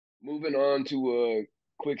moving on to a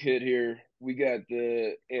quick hit here. We got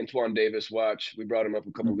the Antoine Davis watch. We brought him up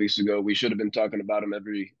a couple weeks ago. We should have been talking about him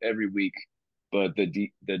every week, but the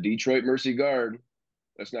Detroit Mercy guard.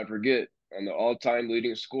 Let's not forget on the all-time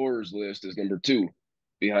leading scorers list is number 2,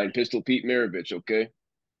 behind Pistol Pete Maravich. Okay,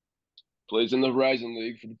 plays in the Horizon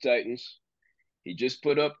League for the Titans. He just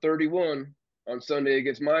put up 31 on Sunday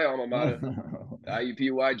against my alma mater, the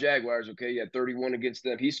IUPUI Jaguars. Okay, he had 31 against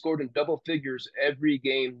them. He scored in double figures every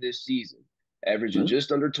game this season, averaging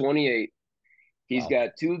just under 28. He's Wow.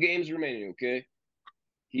 got 2 games remaining. Okay,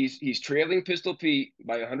 he's trailing Pistol Pete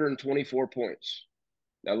by 124 points.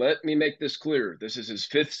 Now let me make this clear. This is his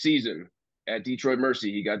 5th season at Detroit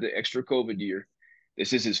Mercy. He got the extra COVID year.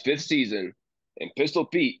 This is his 5th season, and Pistol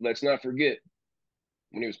Pete. Let's not forget,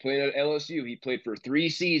 when he was playing at LSU, he played for 3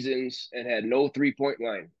 seasons and had no 3-point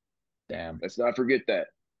line. Damn. Let's not forget that.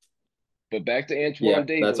 But back to Yeah, Antoine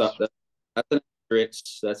that's Davis. that's an asterisk.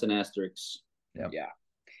 That's an asterisk. Yep. Yeah.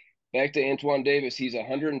 Back to Antoine Davis. He's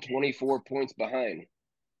 124 points behind.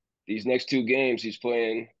 These next 2 games, he's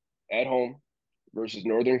playing at home versus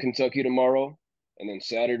Northern Kentucky tomorrow, and then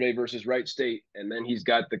Saturday versus Wright State, and then he's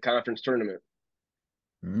got the conference tournament.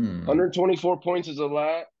 124 points is a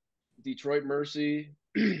lot. Detroit Mercy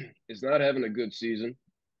is not having a good season.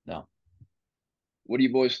 No. What do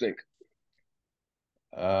you boys think?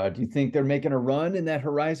 Do you think they're making a run in that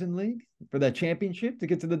Horizon League for that championship to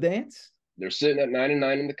get to the dance? They're sitting at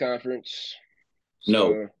 9-9 in the conference.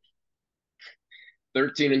 No.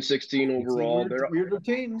 13-16 overall. Weirder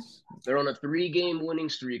teams. They're on a 3-game winning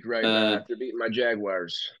streak right now after beating my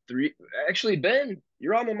Jaguars. Actually, Ben,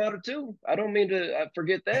 your alma mater too. I don't mean to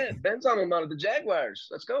forget that. Ben's alma mater, the Jaguars.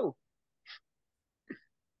 Let's go.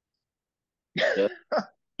 Yep.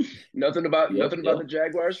 Nothing about the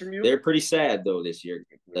Jaguars from you. They're pretty sad though this year.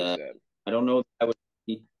 Sad. I don't know.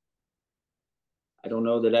 I don't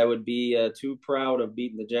know that I would be too proud of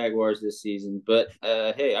beating the Jaguars this season. But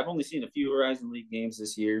hey, I've only seen a few Horizon League games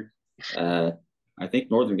this year. I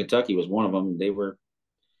think Northern Kentucky was one of them. They were,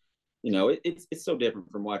 it's so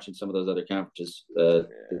different from watching some of those other conferences. The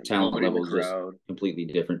talent level is just completely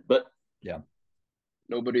different. But yeah,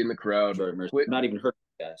 nobody in the crowd. Not even heard of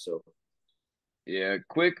that. So yeah,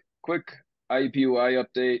 quick IUPUI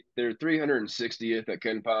update. They're 360th at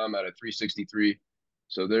Ken Palm out of 363.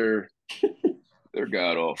 So they're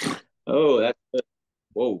god awful. Oh, that's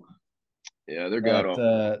whoa. Yeah, they're god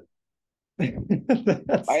awful.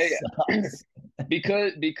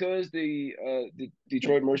 Because the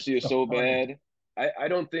Detroit Mercy is so bad. I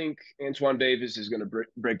don't think Antoine Davis is going to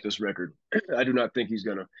break this record. I do not think he's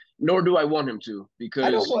going to. Nor do I want him to. Because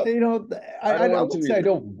I don't. I would say I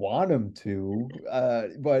don't want him to.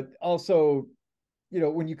 But also,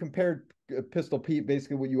 when you compare Pistol Pete,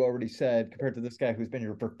 basically what you already said, compared to this guy who's been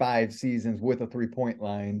here for 5 seasons with a 3-point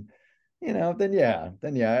line, then yeah,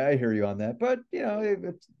 I hear you on that. But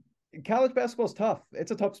college basketball is tough.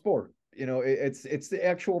 It's a tough sport. It's the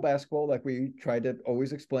actual basketball, like we try to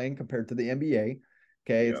always explain, compared to the NBA.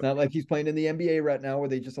 Okay, it's not like he's playing in the NBA right now where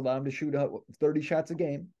they just allow him to shoot 30 shots a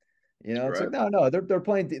game. It's like no, they're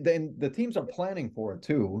playing. Then the teams are planning for it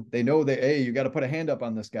too. They know that, hey, you got to put a hand up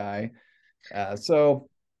on this guy. So,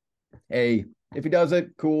 hey, if he does it,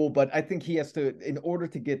 cool. But I think he has to, in order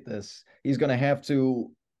to get this, he's going to have to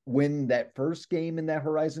win that first game in that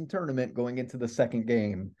Horizon tournament, going into the second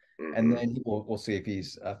game. And then we'll see if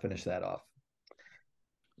he's finished that off.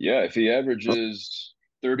 Yeah, if he averages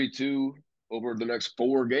 32 over the next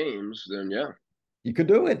 4 games, then yeah, you could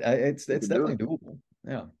do it. It's definitely doable.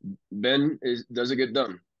 Yeah. Ben, does it get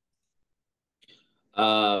done?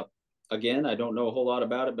 Again, I don't know a whole lot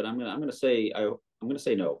about it, but I'm gonna say no.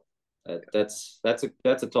 That's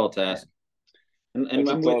a tall task, and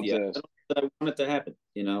I'm with you. I want it to happen.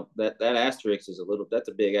 That asterisk is that's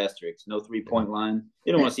a big asterisk. No 3-point line.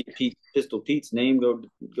 You don't want to see Pistol Pete's name go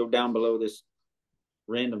down below this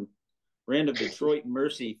random Detroit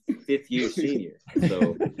Mercy 5th-year senior.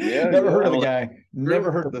 So yeah, never heard of the guy.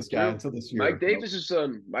 Never heard of this guy until this year. Mike Davis's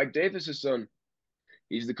son.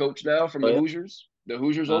 He's the coach now from the Hoosiers. The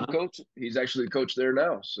Hoosiers old coach. He's actually the coach there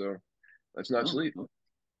now. So let's not sleep.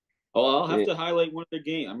 Oh, I'll have to highlight one of their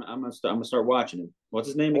games. I'm gonna start watching him. What's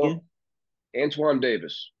his name again? Antoine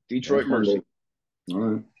Davis, Detroit Mercy. All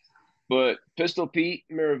right. But Pistol Pete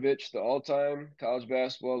Maravich, the all-time college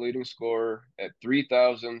basketball leading scorer at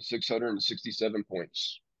 3,667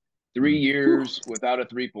 points. 3 years without a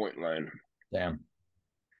 3-point line. Damn.